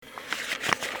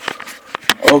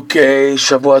Okay,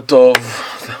 Shavua Tov.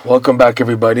 Welcome back,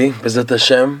 everybody. B'ezrat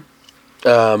Hashem.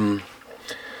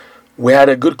 We had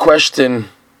a good question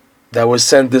that was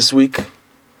sent this week.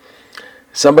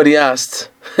 Somebody asked,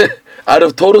 out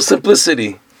of total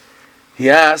simplicity, he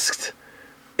asked,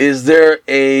 is there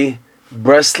a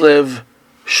Breslev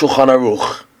Shulchan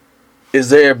Aruch? Is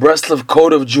there a Breslev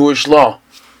code of Jewish law?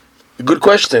 A good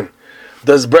question.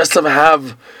 Does Breslev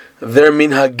have their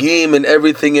minhagim and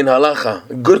everything in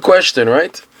halacha? Good question,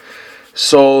 right?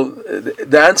 So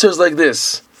the answer is like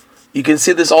this. You can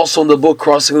see this also in the book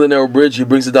Crossing the Narrow Bridge. He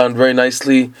brings it down very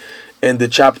nicely in the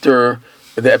chapter,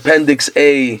 the appendix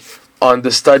A, on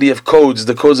the study of codes,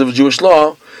 the codes of Jewish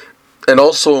law, and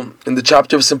also in the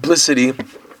chapter of simplicity.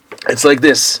 It's like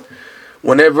this.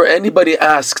 Whenever anybody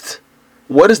asked,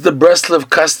 what is the Breslev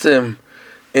custom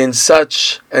in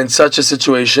such and such a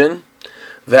situation,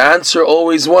 the answer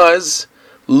always was,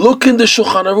 look in the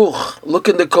Shulchan Aruch, look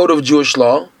in the code of Jewish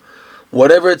law.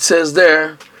 Whatever it says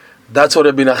there, that's what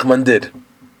Rabbi Nachman did.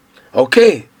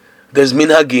 Okay, there's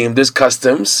minhagim, there's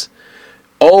customs.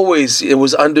 Always it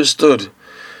was understood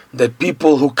that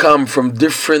people who come from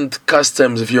different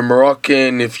customs, if you're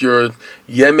Moroccan, if you're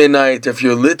Yemenite, if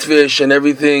you're Litvish and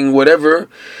everything, whatever,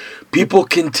 people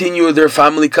continue their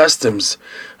family customs.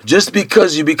 Just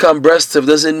because you become Breslev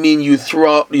doesn't mean you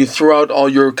throw out all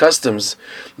your customs.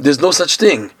 There's no such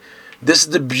thing. This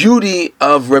is the beauty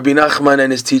of Rabbi Nachman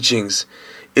and his teachings,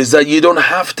 is that you don't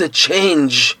have to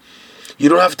change. You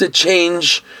don't have to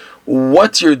change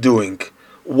what you're doing.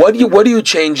 What are you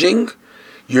changing?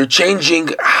 You're changing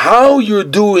how you're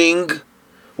doing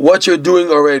what you're doing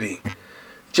already.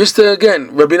 Just again,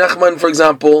 Rabbi Nachman, for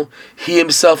example, he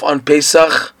himself on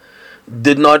Pesach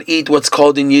did not eat what's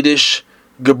called in Yiddish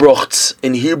gebrochts,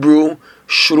 in Hebrew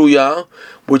shruya,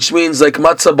 which means like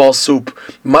matzah ball soup,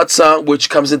 matzah which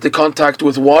comes into contact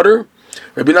with water.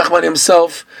 Rabbi Nachman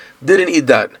himself didn't eat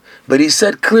that, but he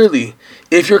said clearly,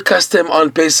 if your custom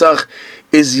on Pesach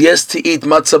is yes to eat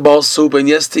matzah ball soup and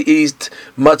yes to eat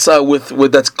matzah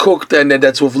with that's cooked and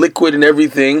that's with liquid and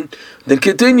everything, then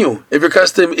continue. If your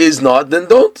custom is not, then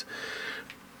don't.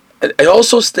 I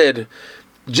also said,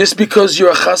 just because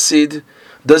you're a chassid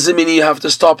doesn't mean you have to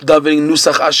stop davening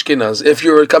Nusach Ashkenaz. If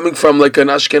you're coming from like an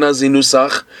Ashkenazi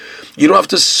Nusach, you don't have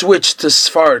to switch to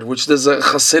Sfard, which is a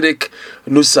Hasidic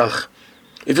Nusach.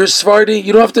 If you're Sephardi,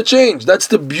 you don't have to change. That's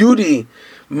the beauty,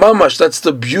 mamash, that's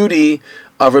the beauty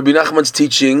of Rabbi Nachman's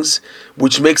teachings,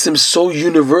 which makes him so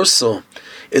universal,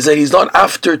 is that he's not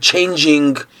after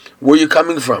changing where you're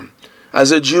coming from. As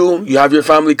a Jew, you have your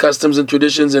family customs and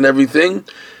traditions and everything.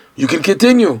 You can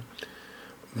continue.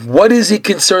 What is he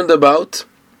concerned about?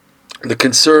 The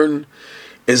concern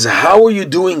is, how are you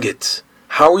doing it?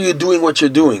 How are you doing what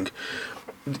you're doing?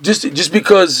 Just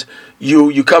because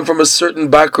you come from a certain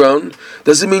background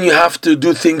doesn't mean you have to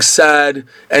do things sad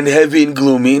and heavy and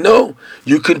gloomy. No,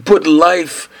 you can put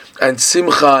life and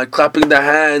simcha, clapping the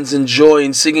hands and joy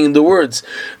and singing the words.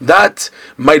 That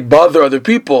might bother other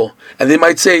people, and they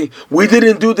might say, we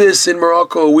didn't do this in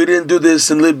Morocco, we didn't do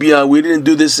this in Libya, we didn't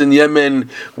do this in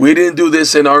Yemen, we didn't do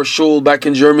this in our shul back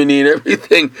in Germany and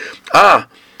everything. But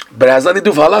it has nothing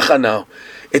to do with halacha now.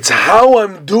 It's how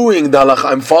I'm doing the halacha.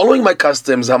 I'm following my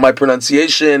customs, how my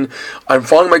pronunciation, I'm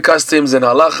following my customs and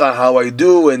halacha, how I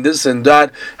do and this and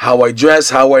that, how I dress,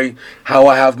 how I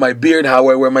have my beard, how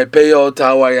I wear my peyot,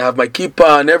 how I have my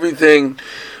kippah and everything.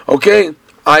 Okay,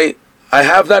 I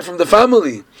have that from the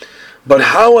family. But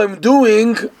how I'm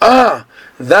doing,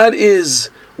 that is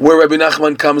where Rabbi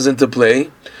Nachman comes into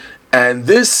play. And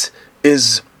this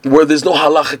is where there's no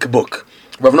halachic book.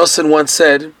 Rav Nosson once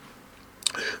said,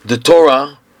 the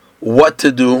Torah, what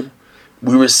to do,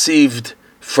 we received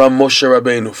from Moshe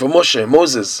Rabbeinu, from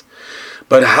Moses.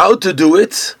 But how to do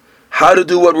it, how to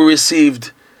do what we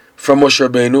received from Moshe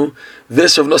Rabbeinu,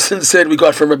 this Rav Nosson said we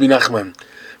got from Rabbi Nachman.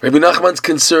 Rabbi Nachman's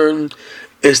concern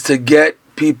is to get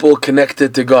people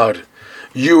connected to God.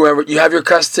 You have your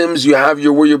customs, you have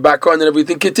your background and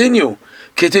everything. Continue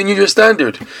your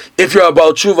standard. If you're a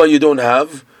Baal Tshuva you don't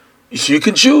have, so you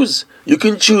can choose. You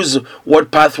can choose what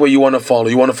pathway you want to follow.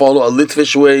 You want to follow a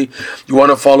Litvish way, you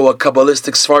want to follow a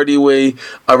Kabbalistic Sephardi way,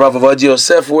 a Rav Ovadia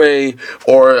Yosef way,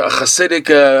 or a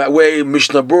Hasidic way,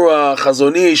 Mishnah Berurah,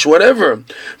 Chazon Ish, whatever.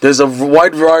 There's a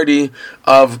wide variety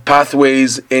of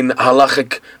pathways in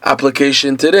halachic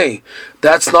application today.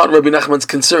 That's not Rabbi Nachman's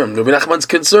concern. Rabbi Nachman's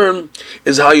concern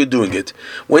is how you're doing it.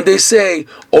 When they say,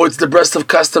 it's the Breslev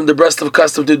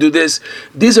custom to do this,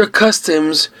 these are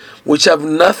customs which have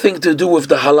nothing to do with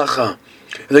the halacha.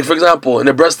 Like, for example, in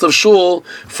a Breslov shul,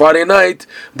 Friday night,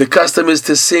 the custom is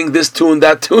to sing this tune,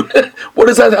 that tune. What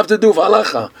does that have to do with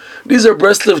halacha? These are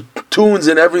Breslov tunes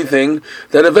and everything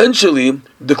that eventually,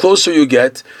 the closer you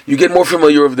get more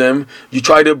familiar with them.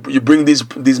 You bring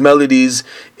these melodies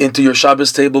into your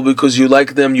Shabbos table because you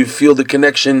like them. You feel the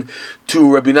connection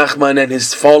to Rabbi Nachman and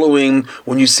his following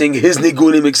when you sing his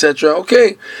nigunim, etc.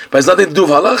 Okay, but it's nothing to do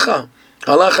with halacha.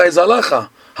 Halacha is halacha.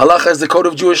 Halacha is the code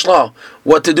of Jewish law,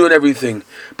 what to do and everything.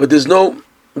 But there's no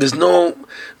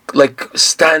like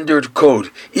standard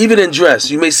code. Even in dress,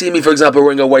 you may see me, for example,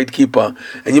 wearing a white kippah,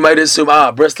 and you might assume,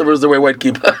 Breslovers they wear white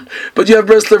kippah. But you have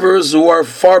Breslovers who are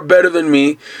far better than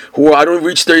me, who I don't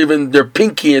reach their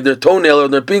pinky, their toenail or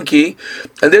their pinky,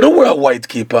 and they don't wear a white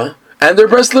kippah, and they're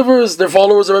Breslovers, they're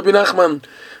followers of Rabbi Nachman.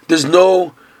 There's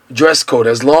no dress code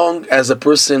as long as a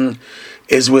person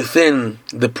is within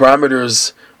the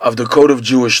parameters of the code of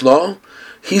Jewish law.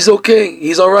 He's okay.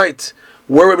 He's all right.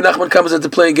 Where Rabbi Nachman comes into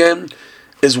play again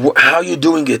is how you're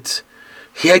doing it.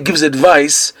 He gives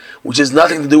advice which has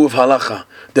nothing to do with halacha.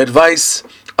 The advice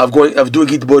of doing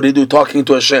hitbodidu, talking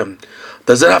to Hashem.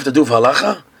 Does that have to do with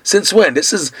halacha? Since when?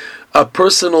 This is a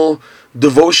personal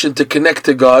devotion to connect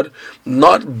to God,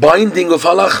 not binding of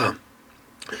halacha.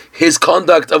 His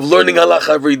conduct of learning halacha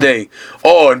every day.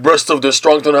 In Bristol, they're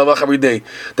strong to learn halacha every day.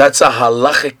 That's a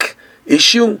halachic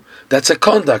issue. That's a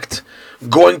conduct.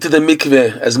 Going to the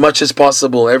mikveh as much as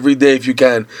possible every day if you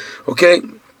can. Okay?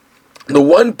 The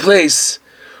one place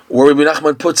where Rabbi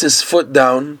Nachman puts his foot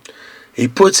down, he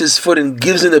puts his foot and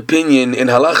gives an opinion in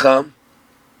halacha,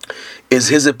 is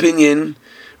his opinion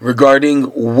regarding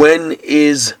when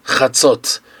is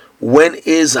chatzot, when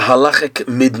is halachic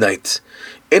midnight.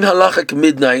 In halachic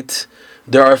midnight,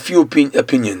 there are a few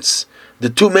opinions. The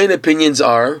two main opinions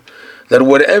are that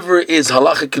whatever is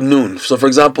halachic noon. So, for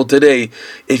example, today,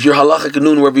 if your halachic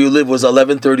noon wherever you live was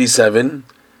 11:37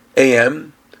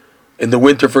 a.m. in the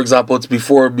winter, for example, it's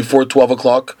before 12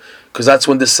 o'clock, because that's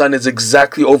when the sun is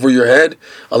exactly over your head.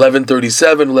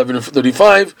 11:37,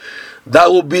 11:35, that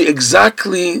will be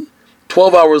exactly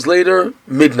 12 hours later,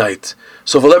 midnight.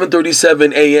 So, if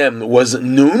 11:37 a.m. was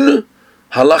noon,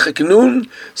 halachic noon,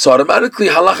 so automatically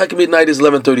halachic midnight is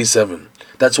 11:37.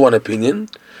 That's one opinion.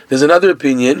 There's another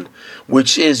opinion,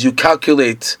 which is you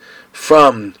calculate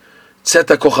from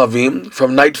Tzeta Kochavim,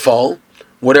 from nightfall,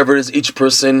 whatever it is each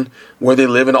person, where they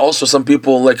live, and also some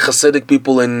people, like Hasidic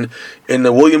people in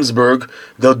Williamsburg,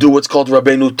 they'll do what's called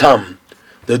Rabbeinu Tam.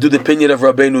 They'll do the opinion of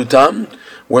Rabbeinu Tam,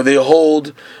 where they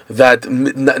hold that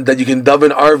you can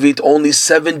daven Arvit only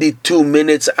 72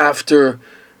 minutes after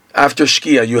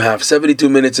Shkia. You have 72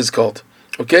 minutes. It's called.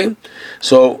 Okay,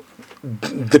 so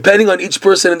depending on each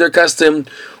person and their custom,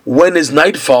 when is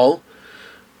nightfall,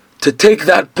 to take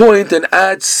that point and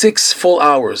add 6 full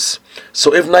hours.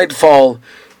 So if nightfall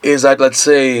is at, let's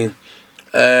say,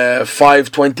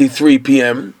 5:23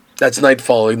 p.m., that's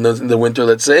nightfall in the winter,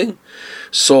 let's say.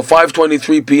 So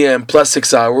 5:23 p.m. plus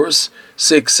 6 hours,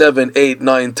 6, 7, 8,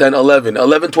 9, 10, 11.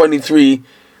 11:23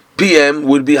 p.m.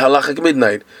 would be halachic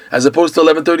midnight, as opposed to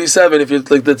 11:37. If you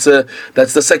like,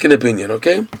 that's the second opinion.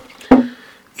 Okay.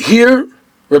 Here,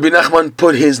 Rabbi Nachman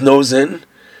put his nose in,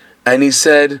 and he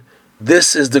said,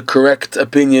 this is the correct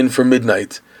opinion for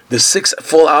midnight. The 6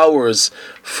 full hours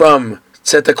from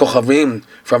Tzeta Kochavim,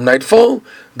 from nightfall,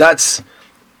 that's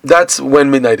when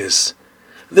midnight is.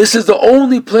 This is the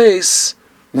only place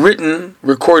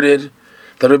recorded,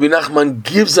 that Rabbi Nachman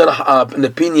gives an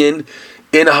opinion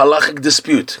in a halachic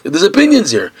dispute. There's opinions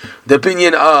here. The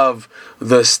opinion of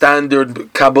the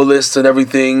standard Kabbalists and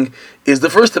everything is the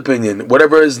first opinion.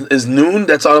 Whatever is noon,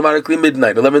 that's automatically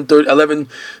midnight.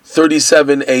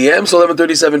 11:37 a.m., so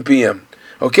 11:37 p.m.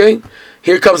 Okay?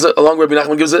 Here comes along Rabbi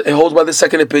Nachman he holds by the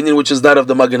second opinion, which is that of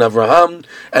the Magen Avraham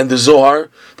and the Zohar,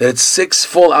 that it's 6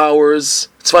 full hours.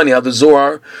 It's funny how the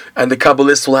Zohar and the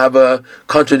Kabbalists will have a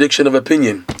contradiction of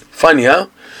opinion. Funny, huh?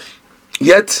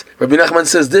 Yet, Rabbi Nachman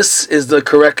says this is the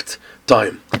correct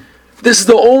time. This is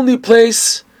the only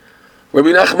place Rabbi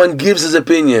Nachman gives his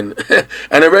opinion.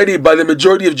 And already, by the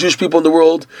majority of Jewish people in the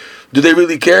world, do they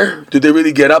really care? Do they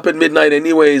really get up at midnight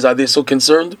anyways? Are they so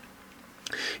concerned?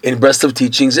 In Breslov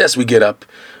teachings, yes, we get up.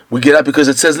 We get up because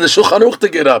it says in the Shulchan Aruch to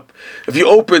get up. If you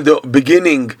open the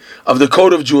beginning of the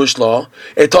Code of Jewish Law,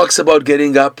 it talks about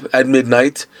getting up at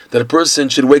midnight, that a person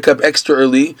should wake up extra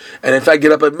early, and in fact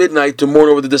get up at midnight to mourn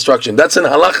over the destruction. That's in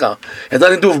Halacha. It has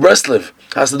nothing to do with Breslov.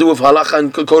 It has to do with Halacha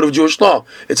and Code of Jewish Law.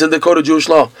 It's in the Code of Jewish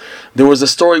Law. There was a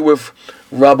story with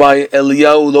Rabbi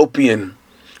Eliyahu Lopian.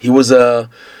 He was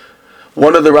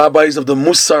one of the rabbis of the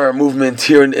Musar movement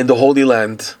here in the Holy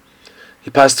Land. He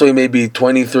passed away maybe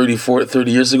 20,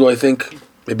 30 years ago, I think.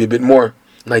 Maybe a bit more.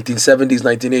 1970s,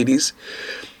 1980s.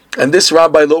 And this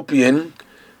Rabbi Lopian,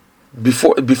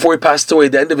 before he passed away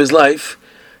at the end of his life,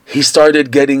 he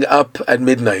started getting up at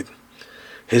midnight.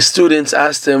 His students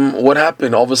asked him, what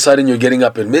happened? All of a sudden you're getting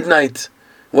up at midnight?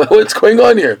 What's going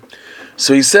on here?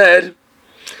 So he said,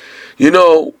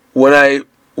 when I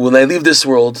leave this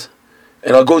world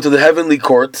and I'll go to the heavenly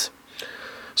court,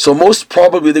 so most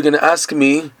probably they're going to ask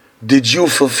me, did you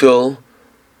fulfill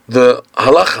the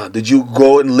halacha? Did you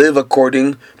go and live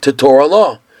according to Torah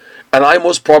law? And I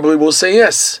most probably will say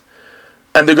yes.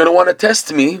 And they're going to want to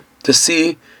test me to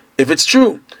see if it's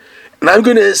true. And I'm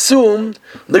going to assume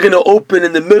they're going to open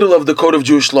in the middle of the code of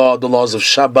Jewish law, the laws of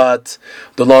Shabbat,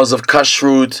 the laws of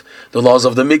kashrut, the laws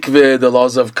of the mikveh, the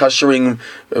laws of kashering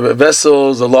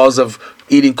vessels, the laws of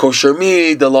eating kosher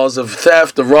meat, the laws of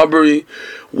theft, of robbery.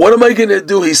 What am I going to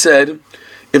do, he said,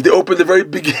 if they open the very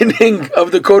beginning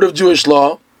of the code of Jewish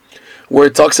law, where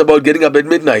it talks about getting up at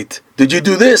midnight? Did you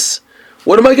do this?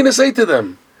 What am I going to say to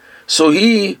them? So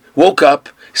he woke up.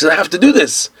 He said, I have to do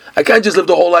this. I can't just live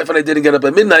the whole life and I didn't get up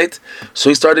at midnight. So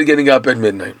he started getting up at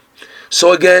midnight.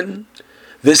 So again,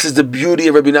 this is the beauty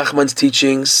of Rabbi Nachman's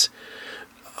teachings.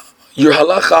 Your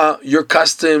halacha, your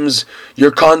customs,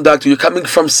 your conduct, you're coming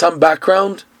from some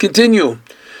background, continue.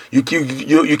 You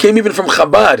came even from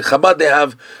Chabad. Chabad, they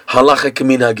have halacha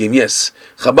minhagim. Yes,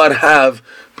 Chabad have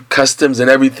customs and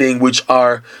everything which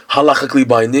are halachically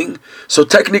binding. So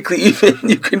technically, even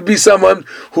you can be someone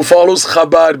who follows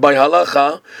Chabad by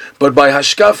halacha, but by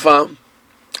hashkafa,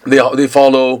 they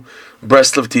follow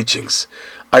Breslov teachings.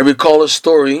 I recall a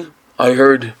story I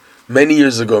heard many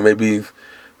years ago, maybe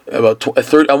about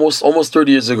almost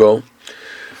 30 years ago,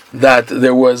 that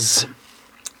there was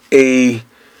a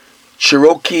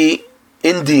Cherokee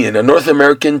Indian, a North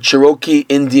American Cherokee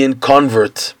Indian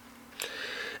convert.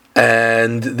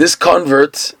 And this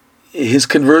convert, his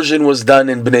conversion was done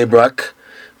in Bnei Brak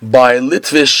by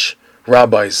Litvish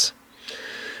rabbis.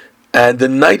 And the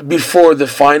night before the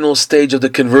final stage of the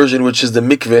conversion, which is the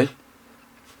mikveh,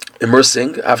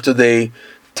 immersing, after they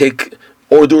take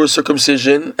or do a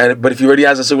circumcision, but if he already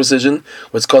has a circumcision,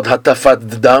 what's called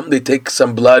hatafat dam, they take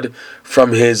some blood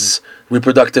from his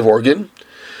reproductive organ.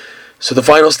 So the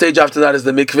final stage after that is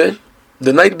the mikveh.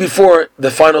 The night before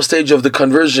the final stage of the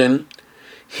conversion,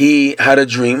 he had a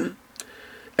dream,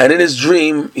 and in his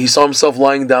dream, he saw himself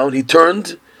lying down. He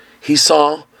turned, he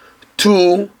saw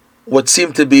two, what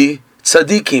seemed to be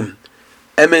tzaddikim,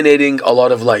 emanating a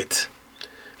lot of light.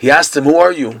 He asked him, who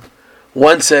are you?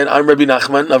 One said, I'm Rabbi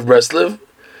Nachman of Breslov,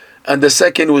 and the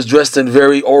second was dressed in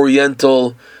very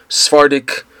oriental,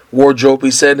 Sephardic wardrobe.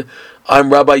 He said,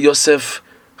 I'm Rabbi Yosef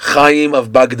Chaim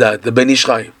of Baghdad, the Ben Ish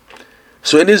Chai.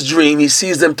 So in his dream, he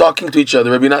sees them talking to each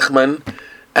other, Rabbi Nachman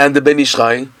and the Ben Ish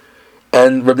Chai.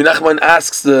 And Rabbi Nachman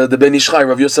asks the Ben Ish Chai,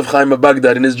 Rabbi Yosef Chaim of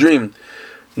Baghdad, in his dream,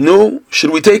 no,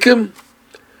 should we take him?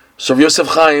 So Rabbi Yosef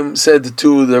Chaim said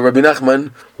to the Rabbi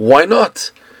Nachman, why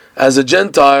not? As a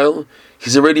Gentile,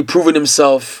 he's already proven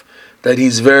himself that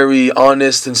he's very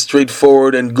honest and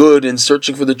straightforward and good in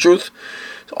searching for the truth.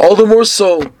 All the more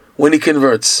so when he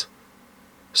converts.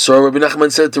 So Rabbi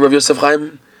Nachman said to Rabbi Yosef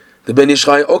Chaim, the Ben Ish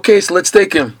Chai, okay, so let's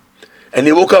take him. And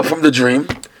he woke up from the dream,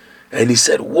 and he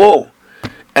said, whoa.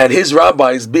 And his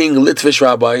rabbis, being Litvish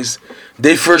rabbis,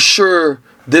 they for sure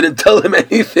didn't tell him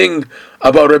anything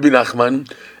about Rabbi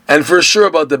Nachman, and for sure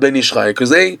about the Ben Ish Chai, because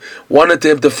they wanted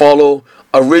him to follow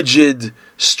a rigid,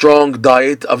 strong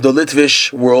diet of the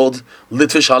Litvish world,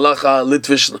 Litvish halacha,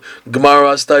 Litvish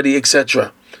Gemara study,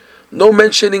 etc. No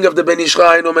mentioning of the Ben Ish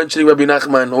Chai, no mentioning Rabbi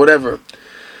Nachman, whatever.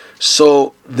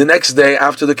 So the next day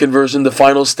after the conversion, the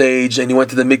final stage, and he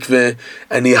went to the mikveh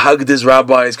and he hugged his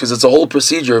rabbis, because it's a whole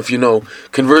procedure. If you know,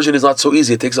 conversion is not so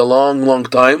easy. It takes a long, long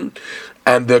time,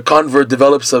 and the convert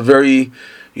develops a very,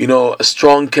 a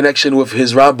strong connection with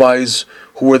his rabbis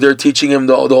who were there teaching him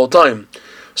the whole time.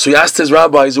 So he asked his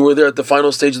rabbis who were there at the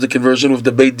final stage of the conversion with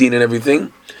the Beit Din and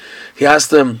everything. He asked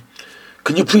them,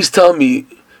 "Can you please tell me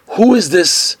who is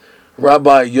this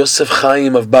Rabbi Yosef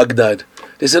Chaim of Baghdad?"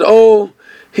 They said, "Oh,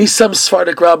 he's some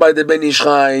Sephardic rabbi, the Ben Ish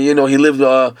Chai. He lived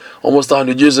almost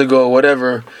 100 years ago,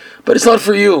 whatever. But it's not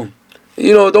for you.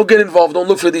 Don't get involved. Don't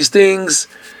look for these things.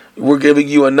 We're giving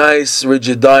you a nice,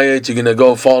 rigid diet. You're going to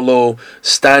go follow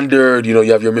standard. You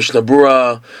have your Mishnah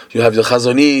Berurah. You have your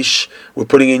Chazon Ish. We're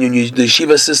putting in the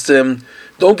yeshiva system.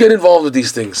 Don't get involved with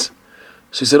these things."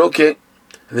 So he said, okay.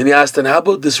 And then he asked, and how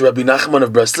about this Rabbi Nachman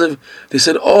of Breslov? They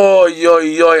said, oh,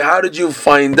 yo, how did you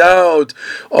find out?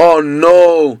 Oh,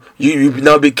 no, you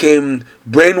now became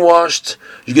brainwashed.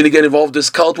 You're going to get involved in this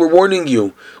cult. We're warning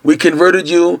you. We converted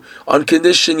you on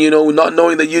condition, not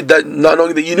knowing that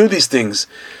you knew these things.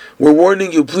 We're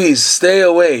warning you, please, stay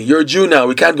away. You're a Jew now.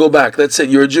 We can't go back. That's it,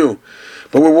 you're a Jew.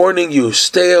 But we're warning you,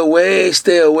 stay away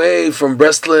from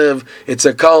Breslov. It's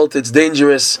a cult, it's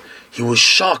dangerous. He was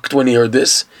shocked when he heard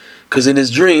this, because in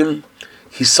his dream,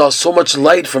 he saw so much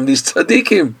light from these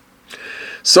tzaddikim.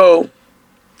 So,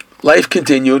 life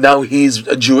continued. Now he's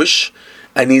a Jewish,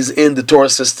 and he's in the Torah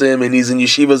system, and he's in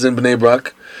yeshivas in Bnei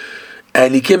Brak.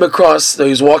 And he came across, he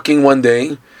was walking one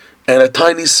day, and a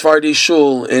tiny Sephardi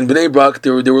shul in Bnei Brak, they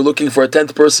were looking for a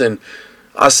 10th person.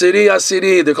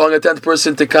 Asiri, they're calling a 10th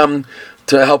person to come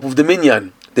to help with the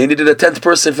minyan. They needed a 10th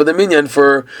person for the minyan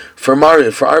for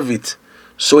Mariv, for Arvit.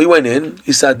 So he went in,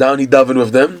 he sat down, he davened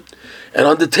with them, and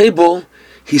on the table,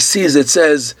 he sees it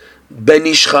says, Ben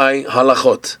Ish Chai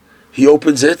Halachot. He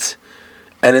opens it,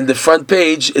 and in the front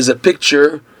page is a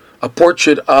picture, a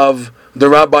portrait of the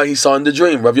rabbi he saw in the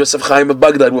dream, Rav Yosef Chaim of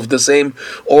Baghdad, with the same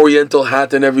oriental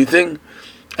hat and everything.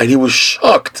 And he was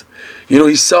shocked.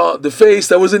 He saw the face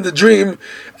that was in the dream,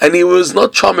 and he was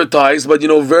not traumatized, but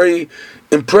very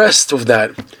impressed with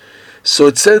that. So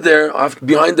it said there,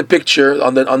 behind the picture,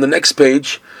 on the next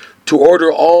page, to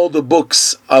order all the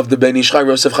books of the Ben Ish Chai,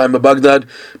 Yosef Chaim of Baghdad,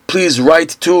 please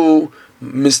write to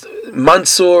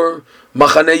Mansour,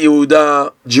 Machane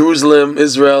Yehuda, Jerusalem,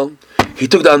 Israel. He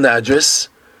took down the address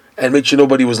and made sure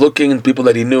nobody was looking, and people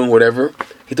that he knew, whatever.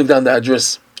 He took down the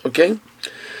address. Okay?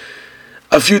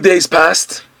 A few days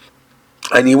passed,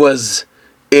 and he was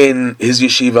in his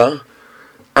yeshiva,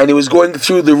 and he was going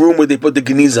through the room where they put the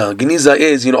Geniza. Geniza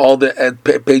is, all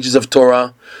the pages of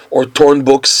Torah or torn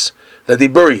books that they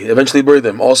eventually bury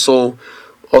them. Also,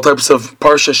 all types of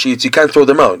Parsha sheets, you can't throw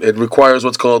them out. It requires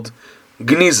what's called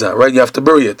Geniza, right? You have to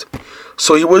bury it.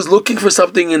 So he was looking for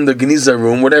something in the Geniza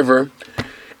room, whatever,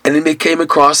 and then they came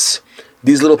across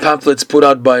these little pamphlets put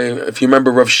out by, if you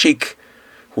remember, Rav Shik,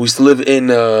 who used to live in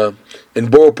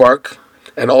Borough Park,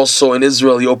 and also in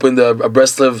Israel. He opened a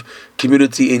Breslov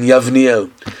community in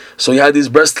Yavniel. So he had these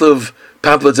Breslov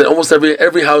pamphlets, and almost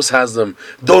every house has them.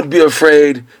 Don't be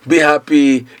afraid, be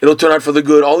happy, it'll turn out for the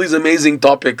good. All these amazing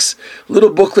topics,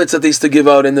 little booklets that they used to give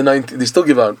out in the 90s, they still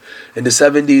give out in the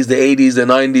 70s, the 80s, the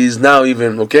 90s, now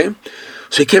even, okay?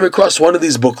 So he came across one of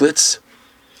these booklets,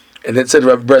 and it said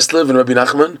Rabbi Breslov and Rabbi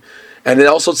Nachman, and it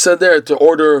also said there to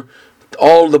order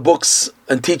all the books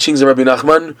and teachings of Rabbi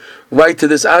Nachman, write to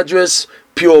this address,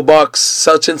 P.O. Box,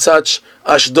 such and such,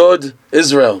 Ashdod,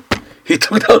 Israel. He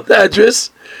took down the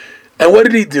address, and what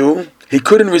did he do? He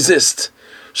couldn't resist.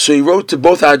 So he wrote to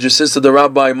both addresses, to the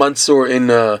Rabbi Mansour in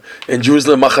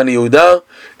Jerusalem, Machane Yehuda,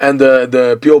 and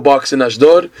the P.O. Box in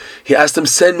Ashdod. He asked them,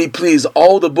 send me please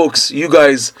all the books, you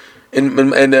guys in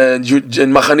Machane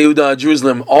Yehuda,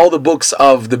 Jerusalem, all the books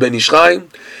of the Ben Ish Chai.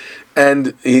 And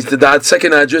that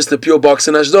second address, the P.O. Box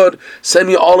in Ashdod, send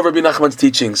me all of Rabbi Nachman's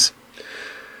teachings.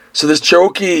 So this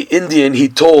Cherokee Indian, he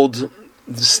told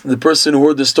the person who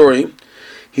heard the story,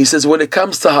 he says, when it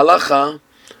comes to halacha,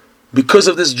 because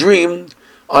of this dream,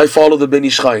 I follow the Ben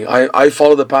Ish Chai. I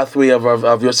follow the pathway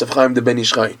of Yosef Chaim, the Ben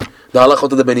Ish Chai. The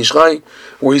halachot of the Ben Ish Chai,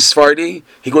 where he's Sephardi,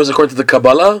 he goes according to the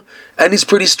Kabbalah, and he's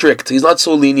pretty strict. He's not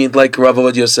so lenient like Rav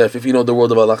Avad Yosef, if you know the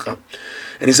world of halacha.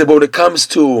 And he said, but when it comes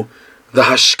to the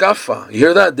hashkafa, you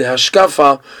hear that? The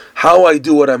hashkafa, how I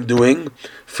do what I'm doing,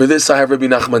 for this I have Rabbi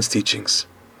Nachman's teachings.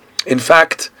 In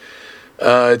fact,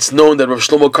 it's known that Rav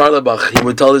Shlomo Karlebach, he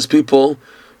would tell his people,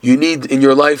 you need in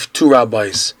your life two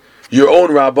rabbis. Your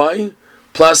own rabbi,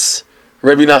 plus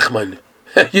Rabbi Nachman.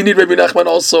 You need Rabbi Nachman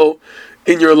also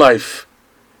in your life.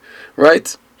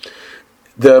 Right?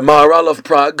 The Maharal of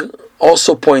Prague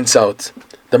also points out.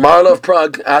 The Maharal of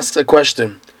Prague asks a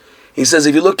question. He says,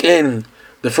 if you look in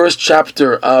the first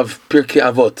chapter of Pirkei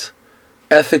Avot,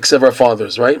 Ethics of Our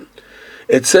Fathers, right?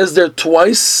 It says there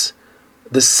twice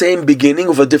the same beginning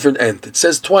with a different end. It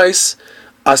says twice,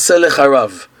 Aseh lecha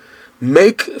rav.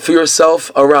 Make for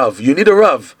yourself a rav. You need a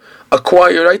rav.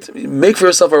 Acquire, right? Make for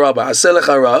yourself a rabbi. Aseh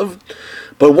lecha rav.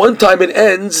 But one time it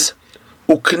ends,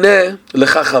 Ukne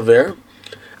lecha chaver,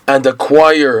 and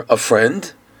acquire a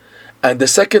friend. And the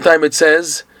second time it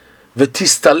says,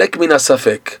 V'tistalek min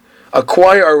hasafek.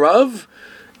 Acquire a rav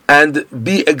and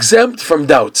be exempt from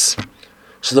doubts.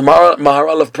 So the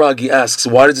Maharal of Prague, he asks,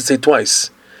 why does it say twice?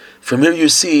 From here you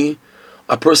see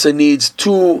a person needs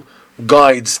two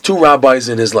guides, two rabbis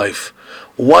in his life.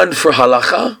 One for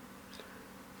halacha,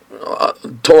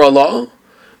 Torah law,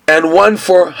 and one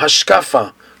for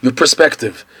hashkafa, your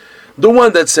perspective. The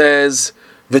one that says,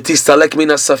 v'tistalek min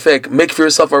hasafek, make for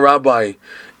yourself a rabbi,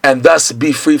 and thus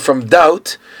be free from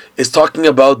doubt, is talking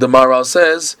about, the Maharal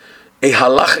says, a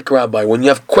halachic rabbi. When you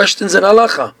have questions in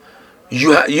halacha,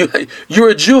 you're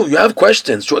a Jew. You have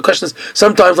questions. Questions.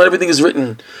 Sometimes not everything is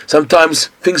written. Sometimes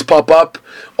things pop up.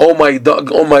 Oh my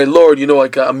Lord!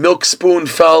 Like a milk spoon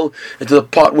fell into the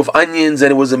pot with onions,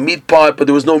 and it was a meat pot, but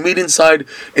there was no meat inside.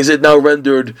 Is it now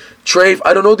rendered treif?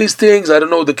 I don't know these things. I don't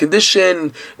know the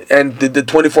condition, and the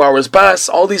 24 hours pass.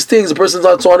 All these things. The person's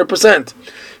not 100%.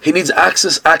 He needs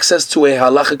access to a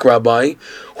halachic rabbi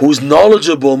who's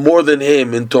knowledgeable more than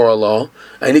him in Torah law,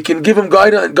 and he can give him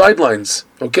guidelines.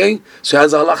 Okay? So he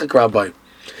has a halachic rabbi.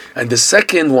 And the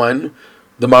second one,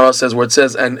 the Maharal says, where it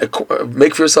says, and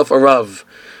make for yourself a rav,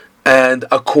 and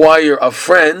acquire a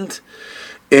friend,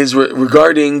 is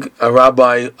regarding a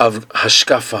rabbi of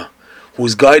hashkafa,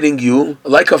 who's guiding you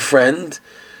like a friend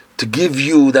to give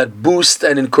you that boost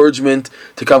and encouragement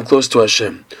to come close to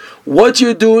Hashem. What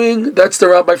you're doing, that's the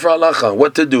rabbi for halacha.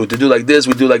 What to do like this,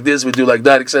 we do like this, we do like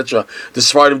that, etc. The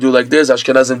Sephardim do like this,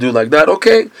 Ashkenazim do like that.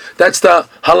 Okay, that's the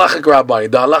halachic rabbi,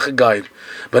 the halachic guide.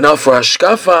 But now for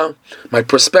hashkafa, my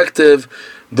perspective,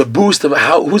 the boost of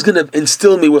who's going to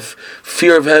instill me with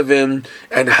fear of heaven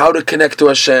and how to connect to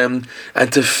Hashem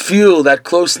and to feel that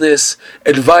closeness,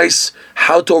 advice,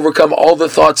 how to overcome all the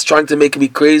thoughts trying to make me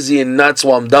crazy and nuts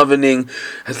while I'm davening,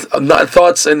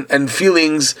 thoughts and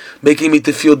feelings making me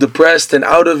to feel depressed and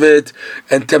out of it,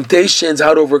 and temptations,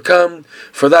 how to overcome.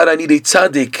 For that I need a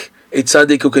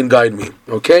tzaddik who can guide me.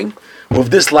 Okay?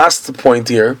 With this last point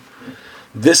here,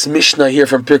 this Mishnah here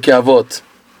from Pirkei Avot,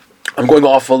 I'm going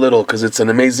off a little because it's an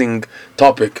amazing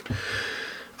topic.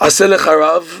 Aseh lecha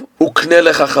rav ukne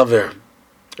lecha chaver.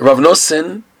 Rav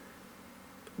Nosson,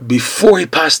 before he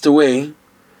passed away,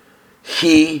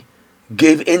 he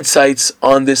gave insights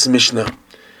on this Mishnah.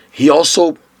 He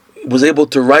also was able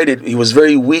to write it. He was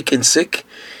very weak and sick.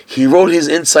 He wrote his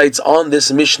insights on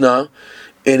this Mishnah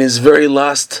in his very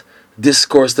last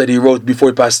discourse that he wrote before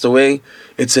he passed away.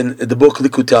 It's in the book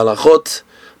Likutei Halachot,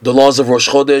 the Laws of Rosh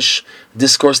Chodesh,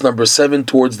 discourse number 7,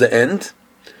 towards the end.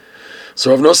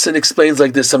 So Rav Nosson explains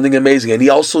like this, something amazing. And he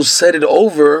also said it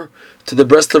over to the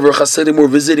Breslover Hasidim who were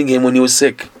visiting him when he was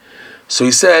sick. So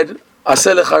he said,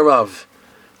 Aseh lecha rav.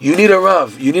 You need a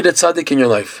rav. You need a tzaddik in your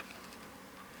life.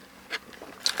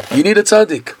 You need a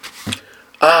tzaddik.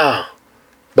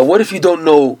 But what if you don't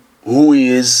know who he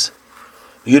is?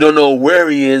 You don't know where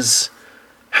he is?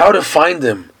 How to find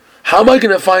him? How am I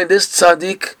going to find this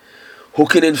tzaddik who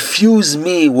can infuse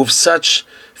me with such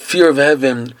fear of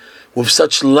heaven, with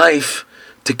such life,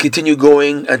 to continue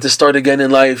going and to start again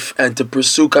in life and to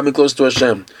pursue coming close to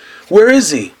Hashem? Where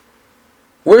is he?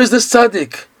 Where is this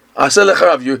tzaddik? Aseh lecha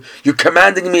rav. You're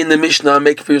commanding me in the Mishnah,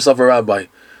 make for yourself a rabbi.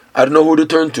 I don't know who to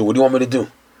turn to. What do you want me to do?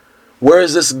 Where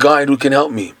is this guide who can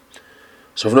help me?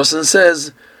 So Rav Nosson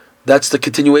says, that's the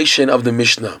continuation of the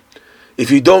Mishnah.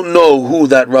 If you don't know who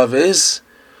that rav is,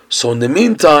 so in the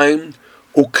meantime,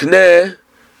 ukne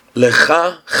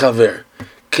lecha chaver.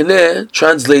 Kne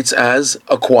translates as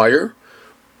acquire.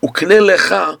 Ukne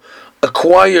lecha,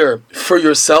 acquire for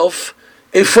yourself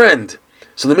a friend.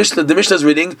 So the Mishnah is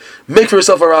reading, make for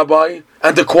yourself a rabbi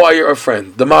and acquire a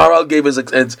friend. The Maharal gave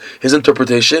his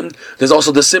interpretation. There's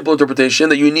also the simple interpretation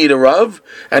that you need a rav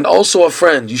and also a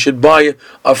friend. You should buy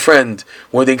a friend,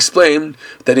 where they explain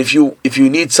that if you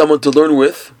need someone to learn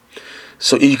with,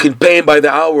 so you can pay him by the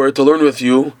hour to learn with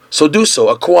you, so do so.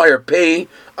 Acquire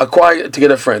to get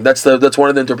a friend. That's one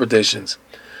of the interpretations.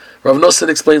 Rav Nosson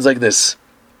explains like this.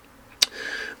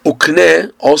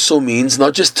 Ukne also means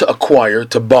not just to acquire,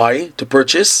 to buy, to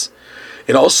purchase.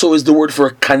 It also is the word for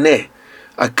kaneh.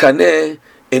 A kaneh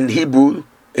in Hebrew,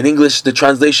 in English, the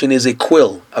translation is a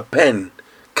quill, a pen.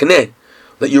 Kaneh,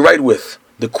 that you write with.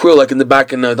 The quill, like in the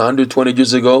back in the 120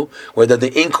 years ago, where they had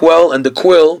the inkwell and the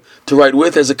quill to write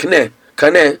with as a kaneh.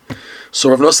 Kaneh.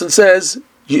 So Rav Nosson says,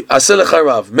 Aseh lecha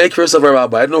rav, make yourself a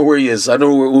rabbi. I don't know where he is. I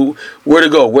don't know where to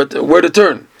go, where to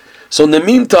turn. So in the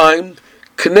meantime,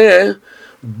 kaneh,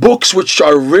 books which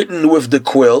are written with the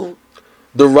quill,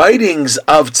 the writings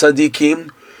of tzaddikim,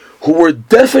 who were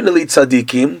definitely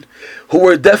tzaddikim, who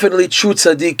were definitely true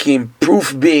tzaddikim,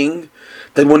 proof being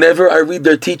that whenever I read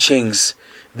their teachings,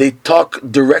 they talk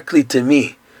directly to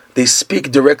me, they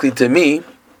speak directly to me.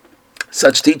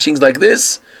 Such teachings like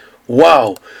this,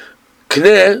 wow.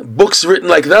 Kneh, books written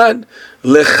like that,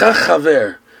 lecha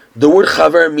chaver. The word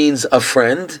chaver means a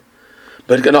friend,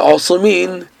 but it can also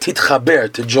mean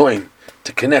titchaber, to join,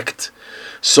 to connect.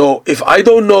 So if I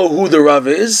don't know who the Rav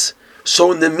is,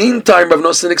 so in the meantime, Rav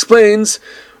Nosson explains,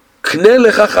 Kneh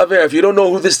lecha chaver. If you don't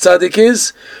know who this tzaddik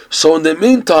is, so in the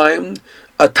meantime,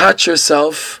 attach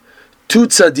yourself to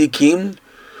tzaddikim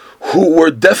who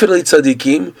were definitely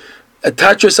tzaddikim,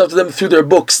 attach yourself to them through their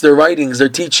books, their writings, their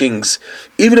teachings,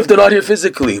 even if they're not here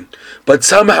physically. But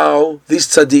somehow, these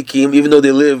tzaddikim, even though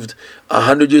they lived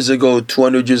 100 years ago,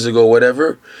 200 years ago,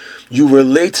 whatever, you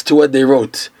relate to what they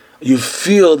wrote. You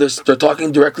feel they're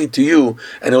talking directly to you,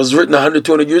 and it was written 100,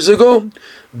 200 years ago.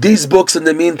 These books, in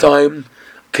the meantime,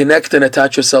 connect and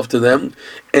attach yourself to them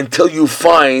until you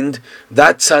find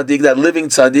that tzaddik, that living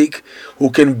tzaddik, who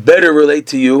can better relate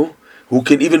to you, who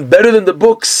can, even better than the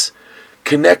books,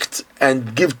 connect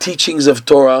and give teachings of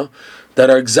Torah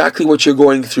that are exactly what you're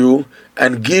going through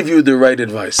and give you the right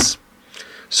advice.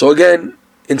 So again,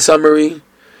 in summary,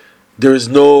 there is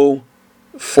no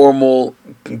formal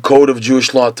code of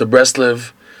Jewish law to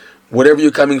Breslev. Whatever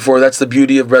you're coming for, that's the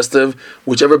beauty of Breslev.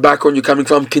 Whichever background you're coming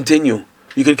from, continue.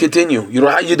 You can continue.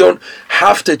 You don't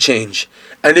have to change.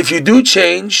 And if you do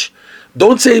change,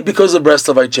 don't say because of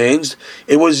Breslev I changed.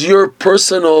 It was your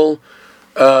personal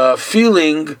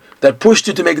feeling that pushed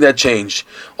you to make that change.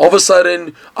 All of a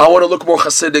sudden, I want to look more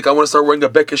Hasidic. I want to start wearing a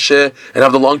bekeshe and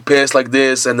have the long pants like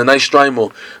this and the nice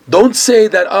shtreimel. Don't say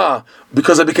that,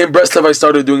 because I became Breslev, I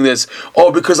started doing this.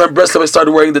 Oh, because I'm Breslev, I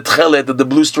started wearing the tchelet, the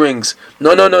blue strings.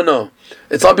 No.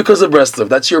 It's not because of Breslev.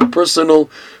 That's your personal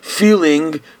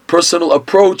feeling, personal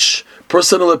approach,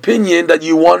 personal opinion that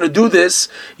you want to do this.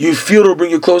 You feel it will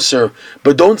bring you closer.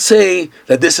 But don't say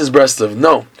that this is Breslev.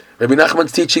 No. Rabbi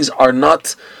Nachman's teachings are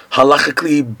not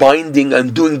halachically binding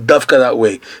and doing dafka that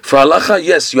way. For halacha,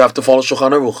 yes, you have to follow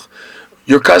Shulchan Aruch.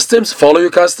 Your customs, follow your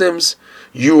customs.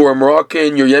 You are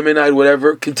Moroccan, you're Yemenite,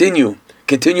 whatever. Continue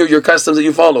your customs that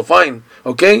you follow. Fine,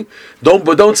 okay.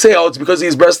 Don't say, it's because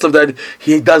he's Breslev that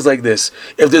he does like this.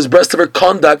 If there's Breslever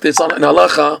conduct, it's not in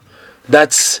halacha.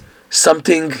 That's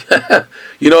something,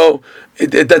 It's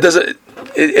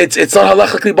not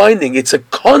halachically binding. It's a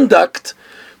conduct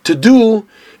to do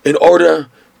in order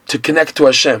to connect to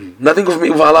Hashem. Nothing with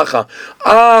me with halacha.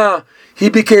 He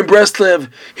became Breslev.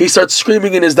 He starts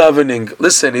screaming in his davening.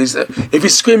 Listen, if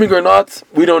he's screaming or not,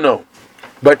 we don't know.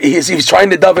 But he's trying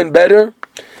to daven better.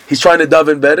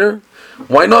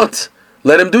 Why not?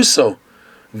 Let him do so.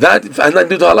 That and let him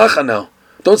do the halacha now.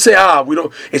 Don't say, we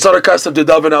don't. It's not our custom to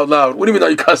daven out loud. What do you mean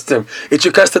not your custom? It's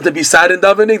your custom to be sad in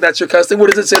davening. That's your custom.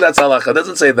 What does it say? That's halacha. It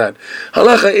doesn't say that.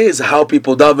 Halacha is how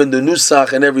people daven, the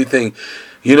nusach and everything.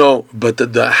 But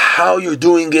the how you're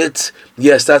doing it,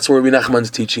 yes, that's where Rabbi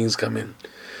Nachman's teachings come in.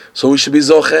 So we should be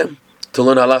zoche to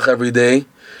learn halacha every day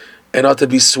and not to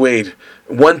be swayed.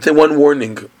 One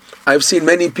warning. I've seen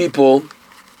many people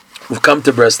who've come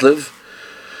to Breslev,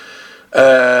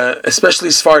 especially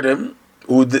Sfardim,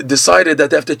 who decided that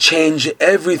they have to change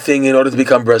everything in order to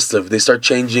become Breslev. They start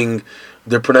changing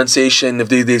their pronunciation. If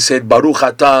they said Baruch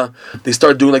Ata, they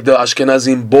start doing like the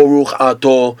Ashkenazim Baruch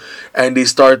Ato, and they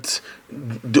start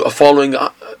following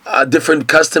different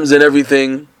customs and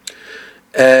everything.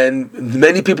 And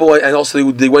many people, and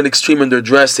also they went extreme in their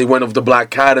dress. They went of the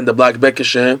black hat and the black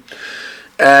bekeshe.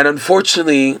 And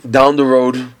unfortunately, down the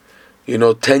road,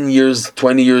 10 years,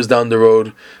 20 years down the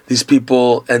road, these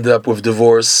people ended up with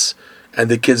divorce and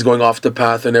the kids going off the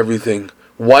path and everything.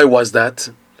 Why was that?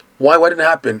 Why didn't it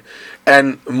happen?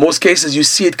 And in most cases, you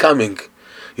see it coming.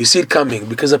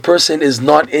 Because a person is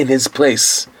not in his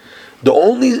place. The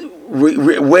only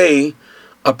way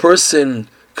a person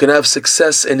can have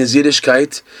success in his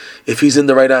Yiddishkeit if he's in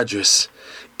the right address.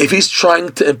 If he's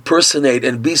trying to impersonate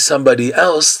and be somebody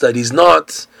else that he's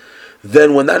not,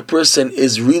 then when that person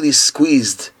is really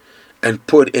squeezed and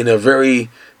put in a very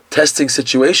testing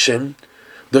situation,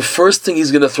 the first thing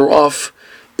he's going to throw off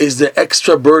is the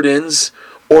extra burdens,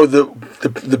 or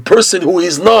the person who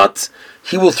he's not,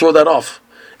 he will throw that off.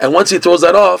 And once he throws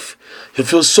that off, he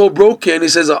feels so broken, he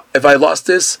says, if I lost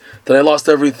this, then I lost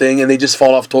everything, and they just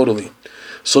fall off totally.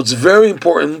 So it's very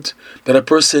important that a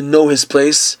person know his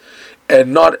place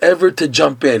and not ever to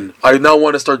jump in. I now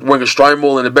want to start wearing a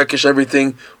shtreimel and a bekesh,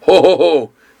 everything.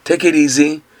 Ho. Take it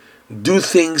easy. Do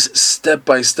things step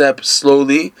by step,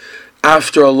 slowly,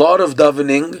 after a lot of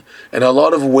davening and a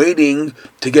lot of waiting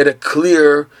to get a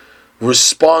clear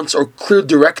response or clear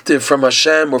directive from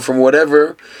Hashem or from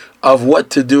whatever of what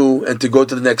to do and to go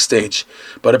to the next stage.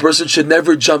 But a person should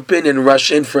never jump in and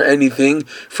rush in for anything,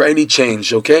 for any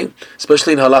change, okay?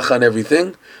 Especially in halacha and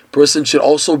everything. Person should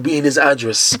also be in his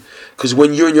address. Because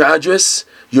when you're in your address,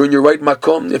 you're in your right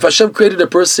makom. If Hashem created a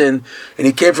person and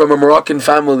he came from a Moroccan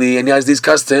family and he has these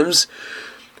customs,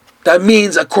 that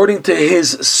means according to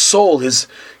his soul, his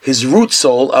root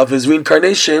soul of his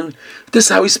reincarnation, this is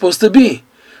how he's supposed to be.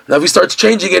 Now if he starts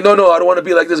changing it, no, I don't want to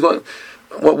be like this.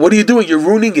 What are you doing? You're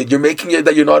ruining it. You're making it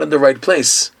that you're not in the right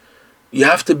place. You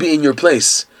have to be in your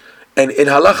place. And in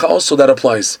halacha also that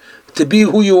applies. to be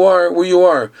who you are, where you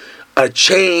are. A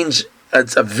change,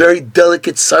 it's a very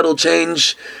delicate, subtle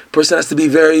change. Person has to be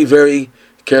very, very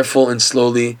careful and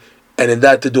slowly, and in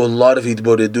that to do a lot of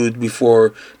hitbodedut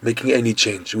before making any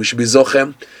change. We should be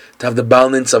zochem to have the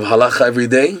balance of halacha every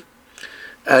day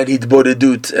and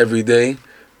hitbodedut every day.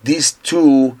 These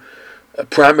two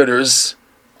parameters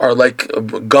are like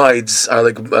guides, are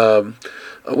like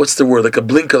what's the word? Like a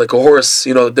blinker, like a horse.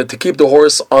 That to keep the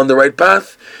horse on the right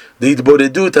path. The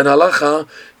hitbodedut and halacha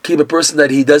keep a person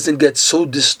that he doesn't get so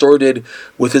distorted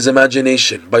with his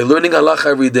imagination. By learning halacha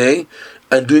every day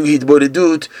and doing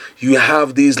hitbodedut, you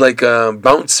have these like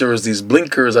bouncers, these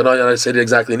blinkers. I don't know how to say it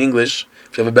exactly in English,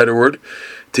 if you have a better word,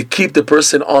 to keep the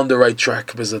person on the right track.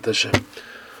 B'ezrat Hashem.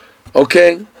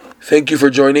 Okay, thank you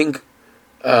for joining.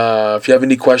 If you have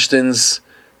any questions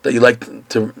that you like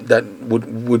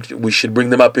we should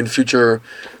bring them up in future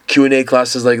Q&A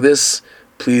classes like this,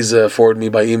 please forward me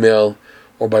by email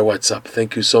or by WhatsApp.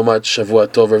 Thank you so much. Shavua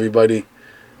Tov, everybody.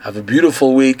 Have a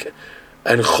beautiful week.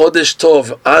 And Chodesh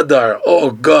Tov, Adar.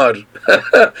 Oh God.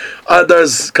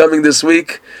 Adar's coming this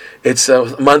week. It's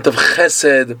a month of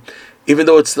Chesed. Even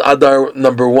though it's Adar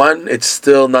number 1, it's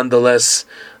still nonetheless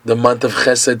the month of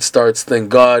Chesed starts. Thank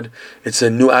God. It's a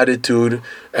new attitude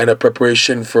and a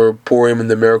preparation for Purim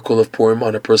and the miracle of Purim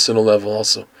on a personal level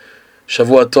also.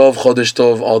 Shavua Tov, Chodesh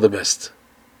Tov, all the best.